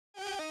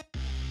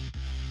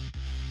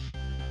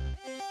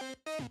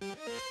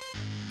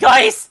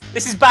Guys,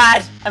 this is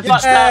bad. I'm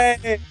fucked up.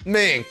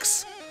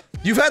 Minx,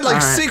 you've had like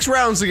 6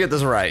 rounds to get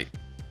this right.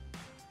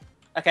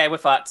 Okay, we're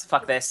fucked.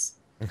 Fuck this.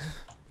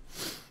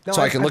 No,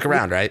 so I can look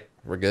around, right?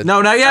 We're good.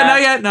 No, not yet, not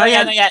yet, not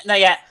yet. Not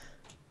yet.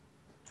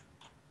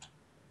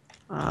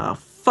 Oh,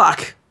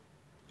 fuck.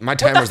 My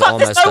timer's all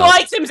messed up. There's no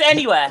items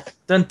anywhere.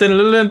 Dun, dun,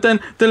 dun, dun,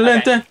 dun,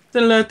 dun,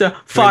 dun, dun, dun.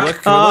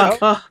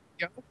 Fuck.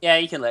 Yeah,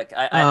 you can look.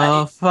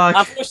 Oh, fuck.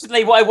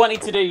 Unfortunately, what I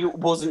wanted to do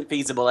wasn't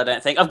feasible, I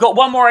don't think. I've got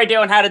one more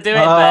idea on how to do it,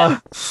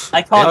 but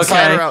I can't.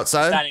 Inside or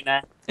outside? Standing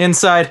there.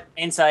 Inside.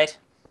 Inside.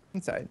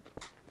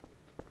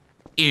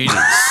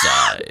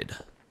 Inside.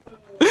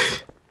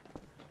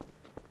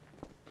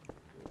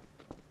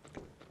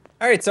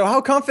 All right, so how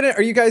confident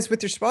are you guys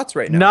with your spots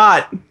right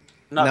now?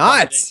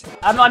 Not.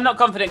 I'm not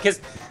confident because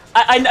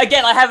I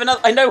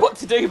know what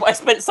to do, but I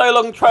spent so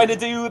long trying to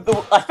do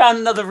I found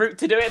another route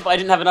to do it, but I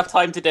didn't have enough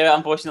time to do it,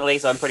 unfortunately,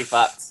 so I'm pretty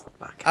fucked.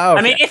 Oh, okay.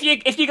 I mean,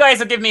 if you guys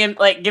will give me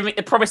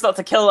promise not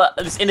to kill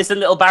this innocent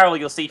little barrel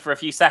you'll see for a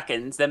few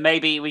seconds, then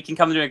maybe we can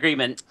come to an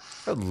agreement.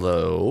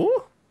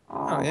 Hello.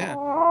 Oh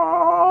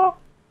yeah.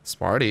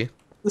 Smarty.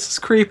 This is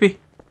creepy.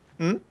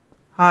 Hmm?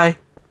 Hi.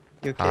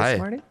 You okay, Hi.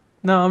 Smarty?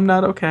 No, I'm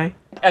not okay.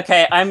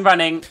 Okay, I'm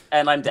running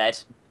and I'm dead.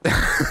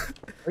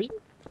 Are you?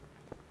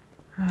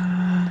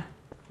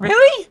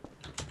 Really?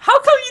 How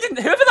come you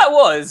didn't? Whoever that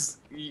was,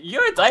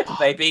 you're a diaper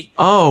baby.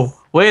 Oh,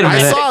 wait a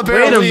minute. I saw a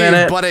barrel leave,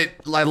 minute. but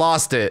I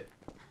lost it.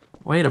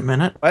 Wait a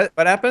minute. What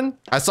happened?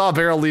 I saw a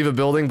barrel leave a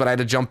building, but I had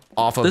to jump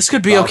off of. This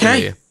could be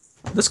okay.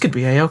 This could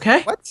be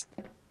a-okay. What?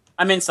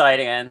 I'm inside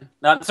again.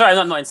 No, I'm sorry,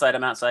 I'm not inside.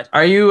 I'm outside.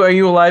 Are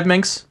you alive,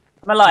 Minx?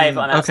 I'm alive.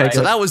 I'm outside. Okay,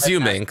 So that was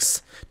you,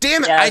 Minx.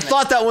 Damn it! Yeah, I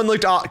thought that one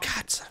looked. God,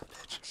 son of a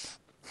bitch.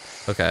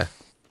 Okay.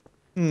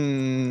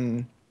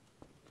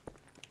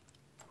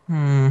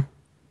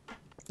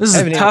 This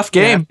is a tough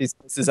game. This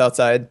is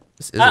outside.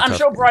 I'm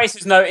sure Bryce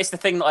has noticed the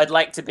thing that I'd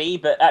like to be,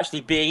 but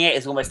actually being it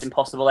is almost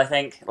impossible. I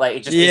think. Like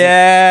it just.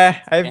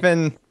 Yeah, I've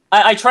been.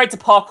 I tried to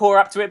parkour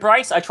up to it,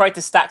 Bryce. I tried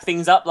to stack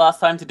things up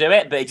last time to do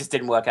it, but it just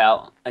didn't work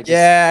out.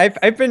 Yeah,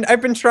 I've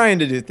been trying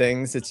to do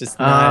things. It's just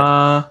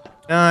not.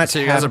 So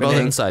you guys are both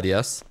inside,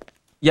 yes?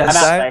 Yes.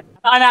 I'm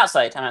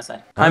outside. I'm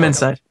outside. I'm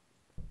inside.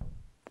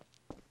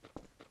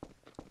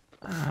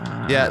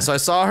 Yeah. So I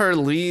saw her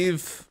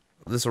leave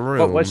this room.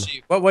 What was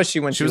she? What was she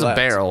when She was a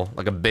barrel,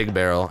 like a big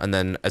barrel, and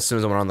then as soon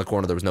as I went around the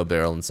corner, there was no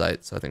barrel in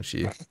sight. So I think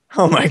she.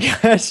 Oh my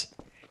gosh!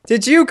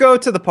 Did you go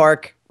to the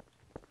park?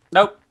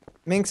 Nope.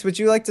 Minx, would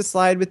you like to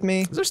slide with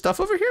me? Is there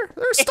stuff over here?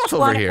 There's stuff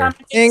over here.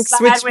 Minx,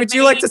 would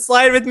you like to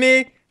slide with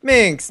me?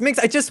 Minx,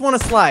 I just want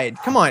to slide.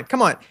 Come on,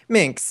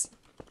 Minx,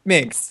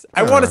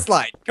 I want to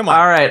slide. Come on.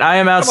 All right, I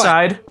am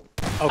outside.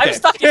 Okay. I'm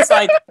stuck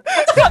inside.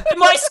 In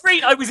my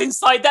screen, I was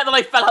inside that, then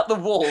I fell out the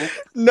wall.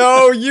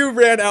 No, you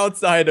ran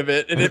outside of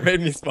it, and it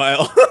made me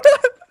smile.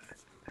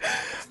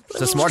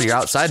 So Smarty, you're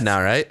outside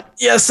now, right?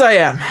 Yes, I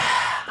am.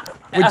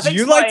 Would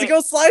you like to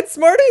go slide,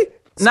 Smarty?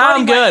 No,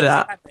 I'm good.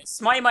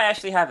 Smarty might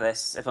actually have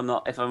this, if I'm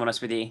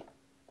honest with you.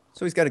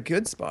 So he's got a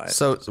good spot.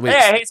 So wait.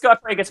 Yeah, he's got a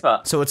pretty good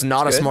spot. So it's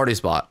not a Smarty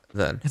spot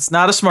then. It's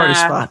not a Smarty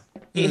spot.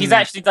 He's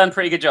actually done a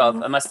pretty good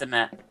job, I must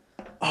admit.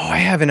 Oh, I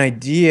have an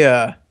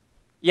idea.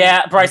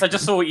 Yeah, Bryce, I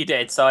just saw what you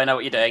did, so I know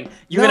what you're doing.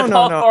 You're gonna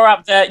parkour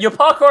up there. You're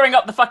parkouring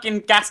up the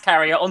fucking gas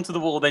carrier onto the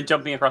wall, then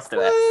jumping across to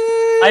it.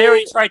 I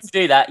already tried to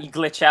do that. You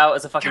glitch out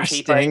as a fucking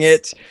T-Rex. Dang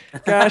it!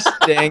 Gosh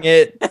dang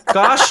it!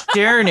 Gosh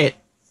darn it!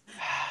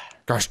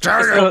 Gosh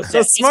darn it!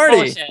 So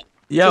Smarty,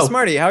 yo, so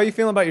Smarty, how are you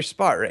feeling about your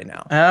spot right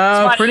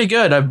now? Pretty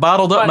good. I've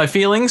bottled up my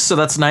feelings, so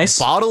that's nice.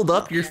 Bottled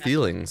up your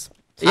feelings.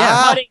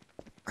 Yeah.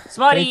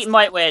 Smarty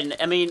might win.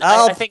 I mean,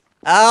 Help. I think.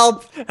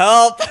 Help!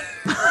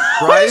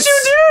 What did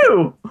you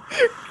do?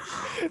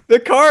 The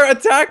car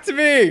attacked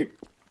me.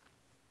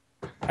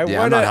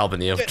 I'm not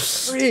helping you.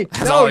 Free.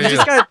 That's No, all you you.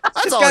 just gotta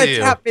That's all you.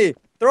 tap me.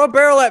 Throw a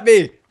barrel at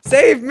me.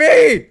 Save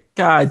me.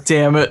 God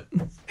damn it.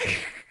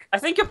 I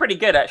think you're pretty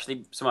good,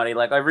 actually, Smarty.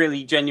 Like, I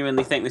really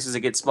genuinely think this is a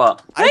good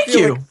spot. Thank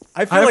you.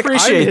 I feel like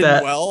appreciate I'm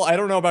that. well. I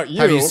don't know about you.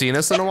 Have you seen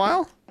us in a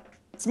while?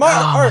 Smart.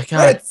 Oh my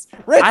God.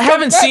 Ritz, I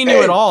haven't seen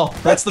you at all.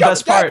 That's the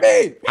best part.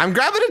 I'm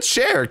grabbing a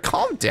chair.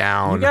 Calm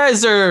down. You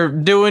guys are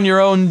doing your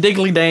own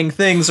diggly dang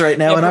things right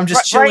now, and I'm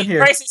just chilling here.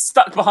 Bryce is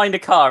stuck behind a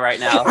car right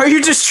now. Are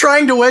you just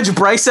trying to wedge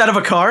Bryce out of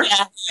a car?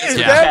 Yeah. Get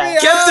me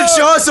out. Get the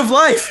jaws of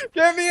life!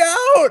 Get me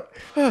out.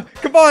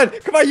 Come on.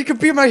 You can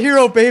be my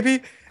hero,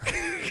 baby.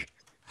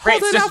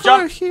 Ritz, just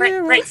jump.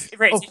 Ritz,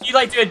 if you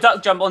like do a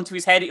duck jump onto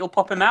his head, it'll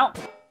pop him out.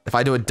 If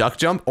I do a duck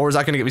jump, or is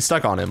that gonna get me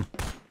stuck on him?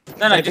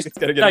 No,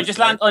 just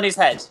land on his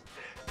head.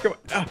 Come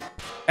on.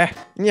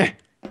 Yeah.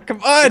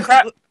 Come on.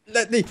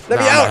 Let me I'm out.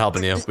 not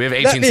helping you. We have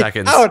 18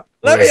 seconds. Out.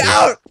 Let me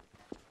out.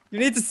 You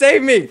need to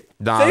save me.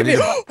 Nah, save me.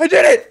 I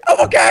did it. I'm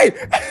okay.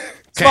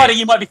 Smarty,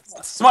 you might be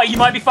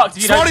fucked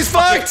if you don't. Smarty's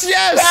fucked.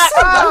 Yes.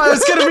 I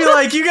was gonna be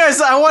like, you guys.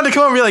 I wanted to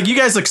come over and be like, you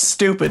guys look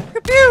stupid.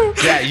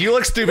 Yeah, you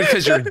look stupid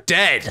because you're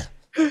dead.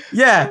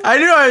 Yeah, I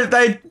knew.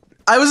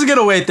 I wasn't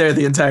gonna wait there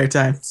the entire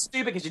time.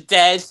 Stupid because you're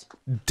dead.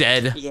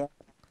 Dead. Yeah.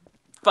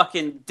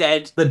 Fucking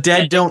dead. The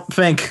dead don't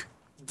think.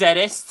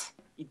 Deadest.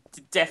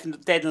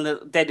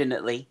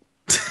 Definitely.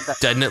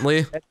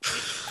 Definitely.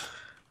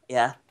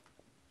 Yeah.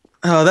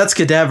 Oh, that's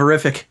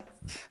cadaverific.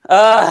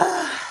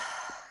 I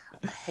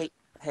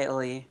hate all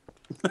of you.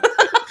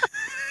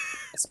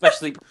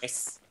 Especially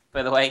Bryce,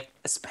 by the way.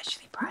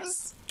 Especially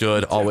Bryce.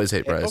 Good. Always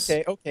hate Bryce.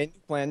 Okay.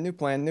 New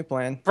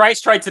plan.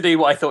 Bryce tried to do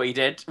what I thought he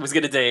was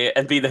going to do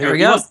and be the There we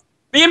hula. go.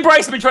 Me and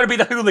Bryce have been trying to be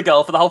the hula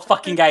girl for the whole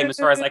fucking game, as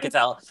far as I can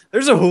tell.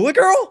 There's a hula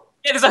girl?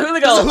 Yeah, there's a hula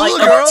girl. There's a hula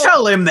like, girl? Don't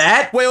tell him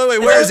that. Wait.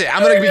 Where is it?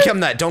 I'm gonna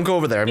become that. Don't go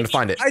over there. I'm gonna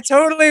find it. I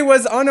totally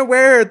was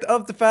unaware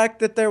of the fact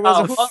that there was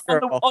a hula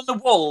girl. on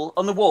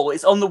the wall.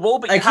 It's on the wall,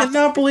 but you I have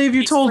cannot believe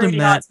you it's told him really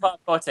that. hard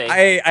to party.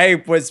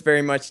 I was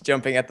very much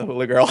jumping at the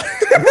hula girl.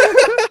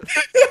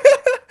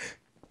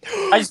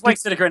 I just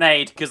wasted a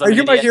grenade because I'm Are an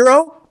you my idiot.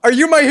 hero? Are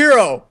you my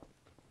hero?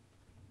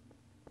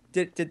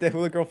 Did the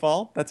hula girl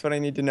fall? That's what I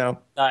need to know.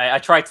 No, I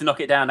tried to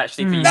knock it down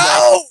actually for you.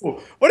 No!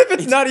 What if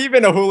it's not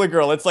even a hula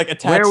girl? It's like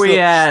attached. Where are we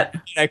at?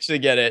 Actually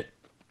get it.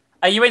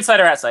 Are you inside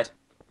or outside?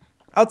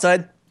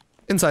 Outside.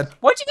 Inside.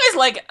 What do you guys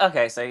like?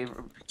 Okay, so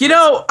You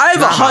know, I have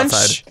a Not hunch.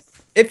 outside.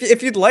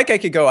 If you'd like, I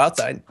could go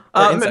outside.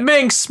 Or inside.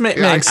 Minx.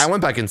 Yeah, I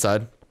went back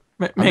inside.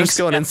 I'm just Minx.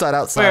 going inside, Where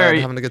are outside,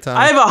 you? having a good time.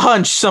 I have a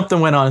hunch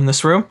something went on in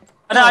this room.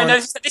 No, I know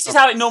this is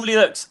how it normally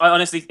looks.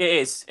 It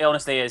is. It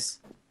honestly is.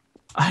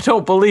 I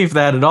don't believe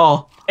that at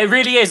all. It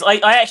really is. I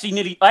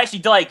actually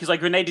died because I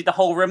grenaded the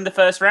whole room the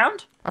first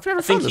round, I've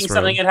never found thinking this room.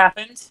 something had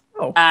happened,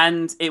 Oh.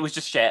 and it was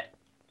just shit.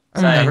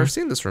 I've never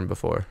seen this room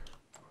before.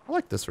 I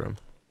like this room.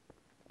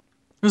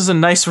 This is a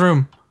nice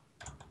room.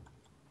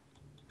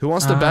 Who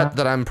wants to bet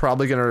that I'm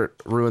probably gonna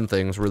ruin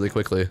things really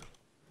quickly?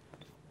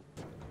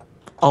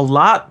 A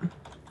lot?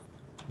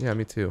 Yeah,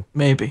 me too.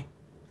 Maybe.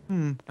 A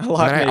And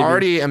lot, I maybe.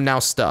 already am now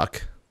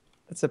stuck,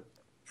 That's a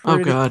Oh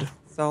pretty god.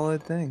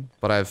 solid thing.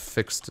 but I've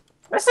fixed.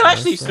 There's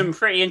actually some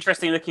pretty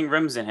interesting looking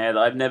rooms in here that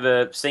I've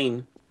never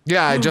seen.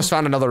 Yeah, I just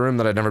found another room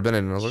that I'd never been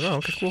in, and I was like, oh,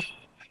 okay, cool.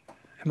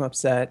 I'm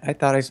upset. I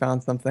thought I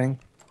found something.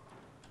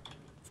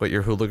 Wait,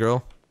 you're hula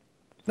girl?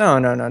 No.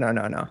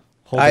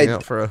 Holding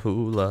out for a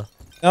hula.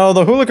 No,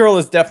 the hula girl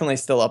is definitely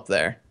still up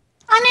there.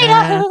 I need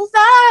a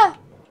hula.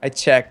 I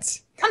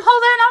checked. I'm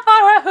holding out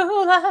for a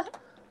hula.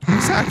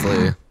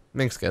 Exactly.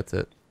 Minx gets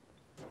it.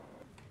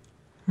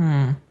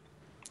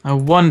 I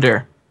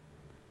wonder.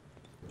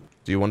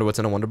 Do you wonder what's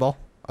in a Wonder Ball?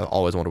 I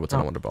always wonder what's in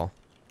a Wonder Ball.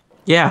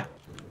 Yeah.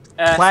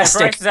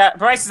 Plastic. So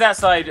Bryce is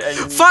outside.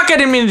 And, Fuck, I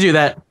didn't mean to do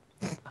that.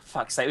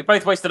 fuck's sake, we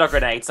both wasted our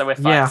grenade, so we're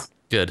fucked. Yeah.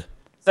 Good.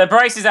 So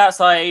Bryce is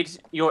outside.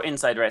 You're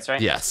inside, Ritz,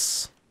 right?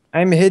 Yes.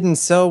 I'm hidden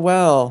so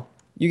well.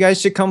 You guys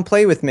should come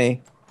play with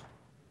me.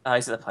 Oh,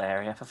 he's at the play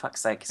area. For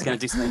fuck's sake, he's gonna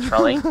do something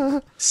trolly.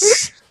 What?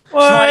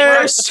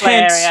 Where's the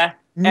play area?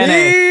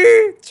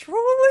 Me?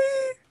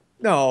 Trolley?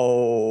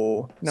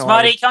 No.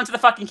 Smarty, come to the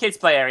fucking kids'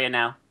 play area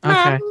now.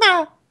 Okay.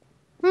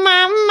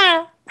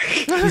 Mama.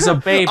 He's a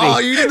baby. Oh,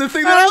 you did the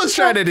thing that I was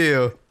trying to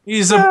do.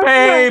 He's a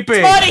baby.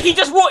 Smarty, he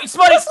just walked.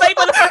 Smarty, stay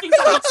by the fucking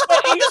door.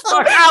 Smarty, you just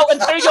walk out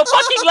and through your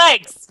fucking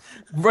legs.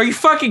 Are you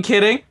fucking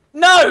kidding?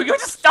 No, you're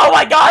just. Oh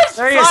my god.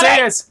 There he is. There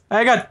he is.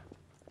 Hang on.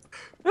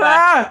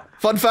 Ah!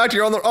 Fun fact,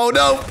 you're on the. Oh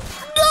no!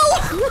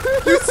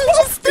 No! You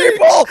supposed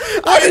people!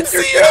 I didn't see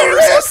you!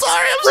 I'm so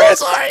sorry! I'm so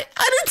sorry!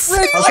 I didn't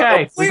see you!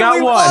 Okay, we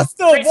got one.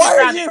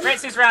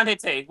 Ritz is round here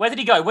too. Where did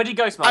he go? Where did he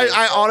go, Smarty?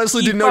 I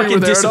honestly didn't know you fucking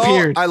were there at all.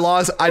 disappeared. I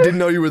lost. I didn't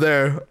know you were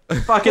there.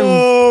 Fucking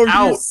Oh, you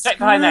out. Check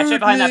behind that. Check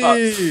behind that box.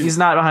 He's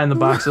not behind the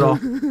box at all.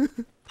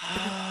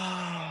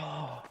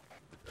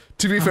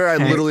 To be fair, I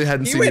Okay. literally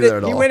hadn't seen you there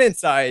at all. He went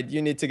inside.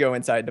 You need to go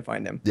inside to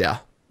find him. Yeah.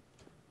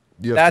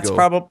 You have That's to go.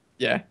 probably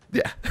yeah.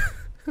 Yeah.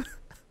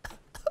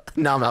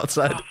 Now I'm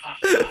outside.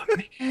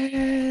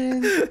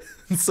 I'm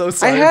so I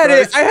sorry. had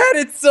Bryce. it. I had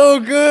it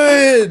so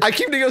good. I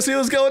came to go see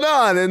what's going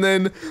on, and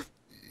then,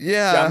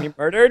 yeah. Got me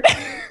murdered.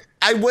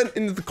 I went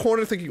into the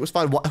corner thinking it was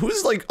fine.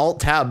 Who's like alt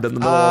tabbed in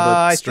the middle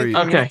of the street?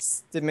 I think Okay.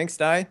 Did Minx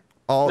die?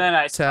 Alt No,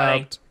 it's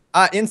fine.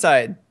 tabbed.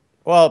 Inside.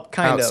 Well,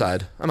 kind of.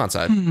 Outside. I'm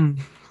outside.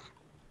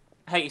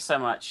 I hate you so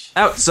much.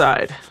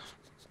 Outside.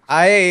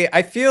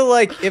 I feel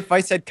like if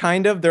I said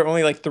kind of, there are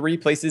only like 3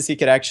 places he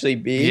could actually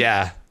be.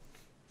 Yeah.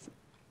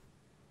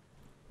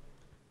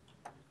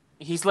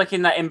 He's like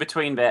in that in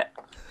between bit.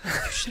 You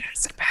should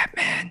ask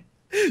Batman.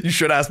 You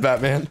should ask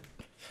Batman.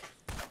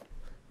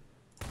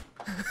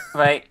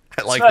 Right.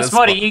 I like this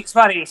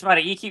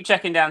Smarty, you keep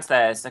checking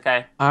downstairs,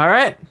 okay? All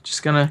right.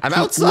 Just gonna. I'm keep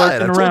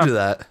outside. I lurking told around. you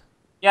that.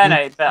 Yeah, I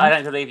know, but I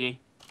don't believe you.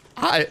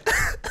 Hi.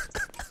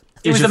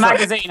 It was your a fuck-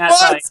 magazine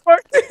outside.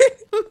 What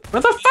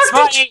the fuck?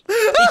 Smarty,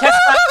 he kept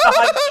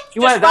behind.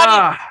 You went.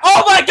 Smarty.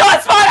 Oh my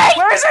god, Smarty!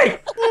 Where is he?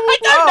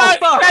 I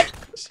don't know. fuck.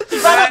 He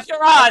ran up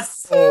your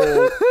ass.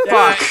 Oh,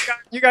 yeah, Fuck.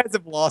 you guys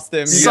have lost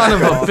him. Son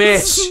of a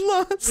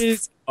bitch.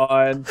 He's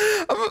gone.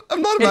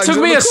 I'm not. It took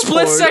me a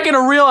split second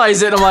to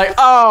realize it. I'm like,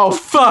 oh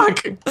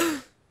fuck.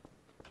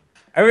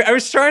 I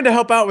was trying to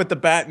help out with the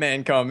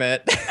Batman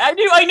comment. I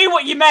knew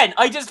what you meant.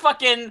 I just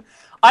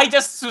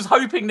was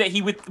hoping that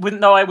he wouldn't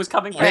know I was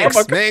coming back.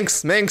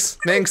 Minx.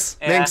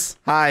 Yeah.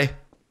 Hi.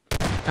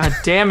 God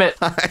damn it.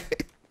 Hi.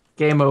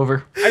 Game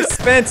over. I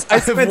spent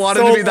wanted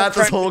so to be that long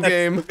this whole trying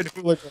game. to get that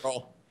stupid hula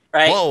girl.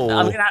 Right. Whoa.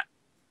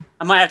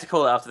 I might have to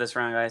call it after this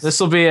round, guys. This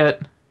will be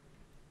it.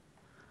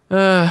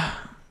 No.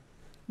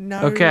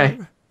 Okay.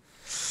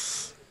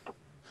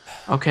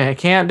 Okay, I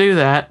can't do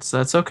that, so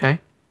that's okay.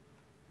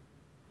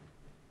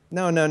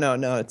 No,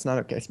 it's not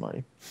okay,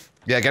 Smarty.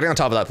 Yeah, getting on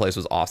top of that place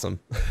was awesome.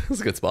 It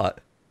was a good spot.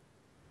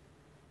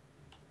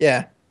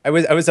 Yeah, I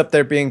was up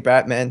there being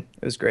Batman.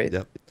 It was great.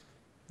 Yep.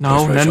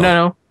 No.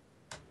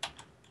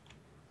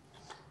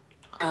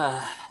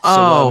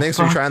 Thanks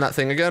for trying that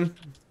thing again.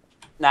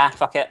 Nah,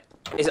 fuck it.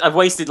 I've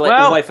wasted like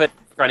all my foot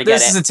trying to get it.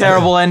 This is a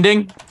terrible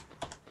ending.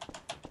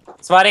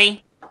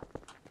 Smarty.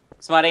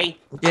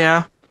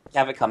 Yeah. You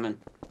have it coming.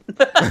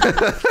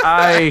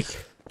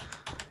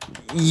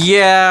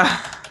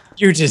 Yeah.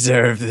 You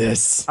deserve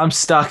this. I'm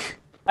stuck.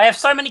 I have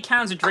so many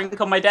cans of drink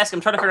on my desk.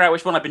 I'm trying to figure out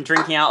which one I've been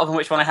drinking out of and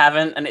which one I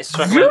haven't, and it's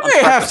struggling. You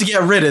may have to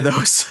get rid of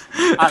those.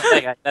 There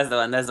you go.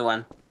 There's the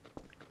one.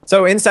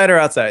 So inside or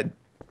outside?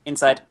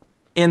 Inside.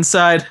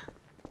 Inside.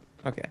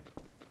 Okay.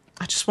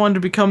 I just wanted to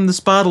become this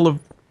bottle of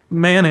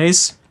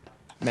mayonnaise.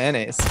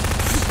 Mayonnaise.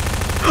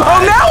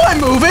 Oh, now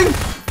I'm moving!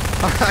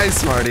 Hi,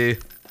 Smarty.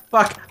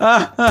 Fuck.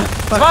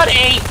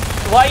 Smarty!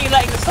 Why are you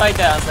letting the slide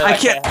down? So I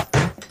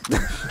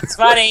can't.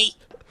 Smarty!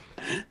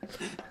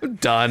 I'm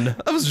done.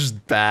 That was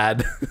just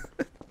bad.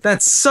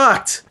 That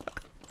sucked.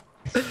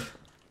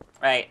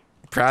 Right.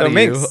 Proud So of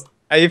Minx, you.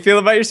 how you feel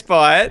about your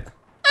spot?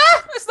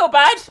 It's not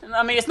bad.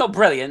 I mean, it's not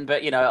brilliant,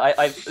 but you know,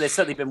 there's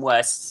certainly been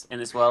worse in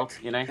this world.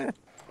 You know.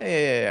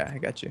 Yeah, I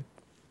got you.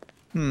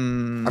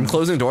 I'm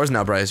closing doors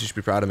now, Bryce. You should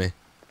be proud of me.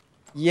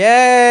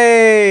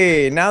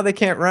 Yay! Now they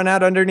can't run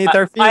out underneath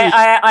our feet.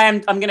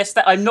 I'm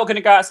not gonna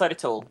go outside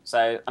at all.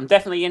 So I'm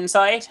definitely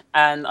inside,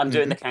 and I'm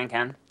doing the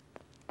can.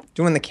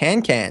 Doing the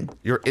can.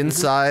 You're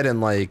inside and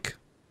like.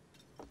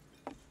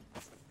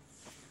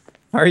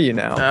 Are you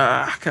now?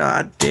 Ah,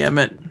 god damn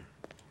it.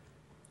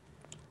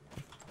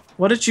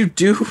 What did you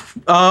do?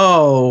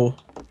 Oh.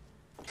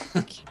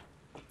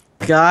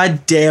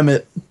 God damn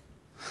it.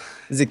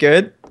 Is it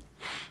good?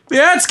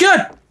 Yeah, it's good.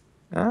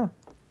 Oh,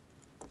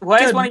 Why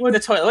is one in the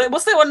toilet?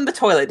 What's the one in the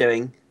toilet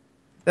doing?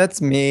 that's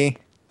me.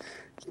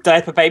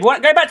 Diaper babe. Go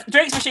back to the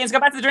drinks machines. Go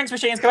back to the drinks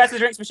machines. Go back to the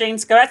drinks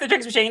machines. Go back to the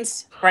drinks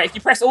machines. Right, if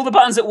you press all the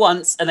buttons at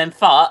once and then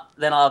fart,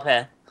 then I'll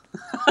appear.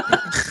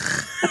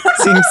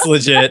 Seems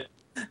legit.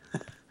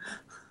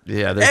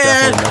 Yeah, there's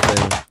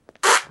definitely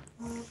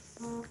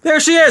nothing. There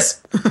she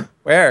is.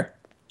 Where?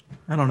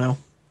 I don't know.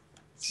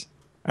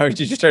 Oh, did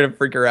you just try to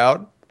freak her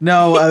out?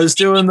 No, I was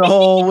doing the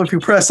whole if you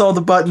press all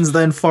the buttons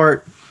then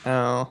fart.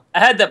 Oh. I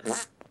had the.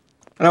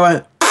 And I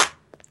went.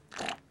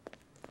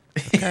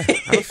 I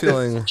have a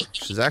feeling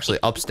she's actually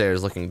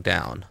upstairs looking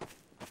down.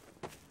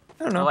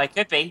 I don't know. Oh, I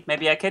could be.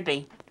 Maybe I could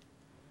be.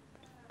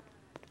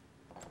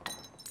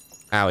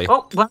 Owie.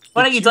 Oh,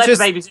 why don't you diaper just-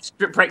 baby just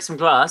break some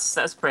glass?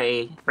 That's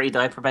pretty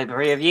diaper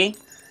baby of you.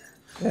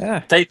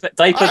 Yeah. Diaper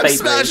I'm baby.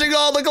 smashing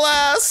all the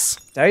glass!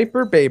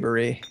 Diaper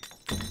babery.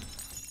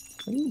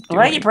 Why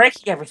are you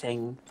breaking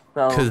everything?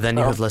 Well, Because then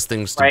you have less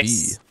things to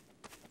Bryce.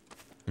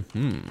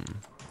 be.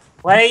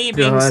 Why are you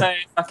being God. so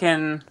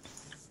fucking?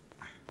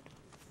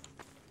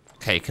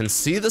 Okay, can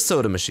see the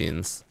soda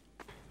machines.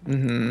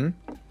 Mm-hmm.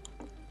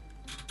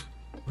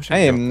 Wish I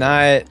am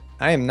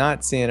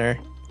not seeing her.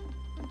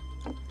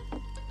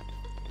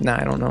 Nah,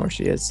 I don't know where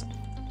she is.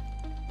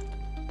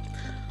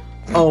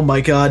 Oh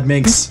my god,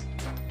 Minx.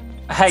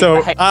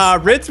 So,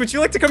 Ritz, would you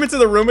like to come into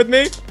the room with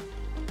me?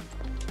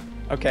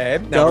 Okay,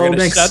 now we're gonna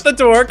Minx. shut the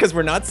door because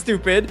we're not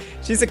stupid.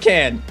 She's a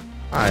can.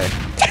 Hi.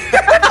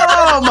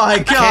 Oh my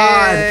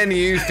god. Can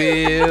you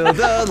feel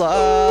the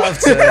love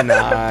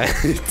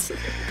tonight?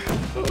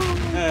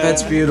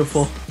 That's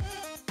beautiful.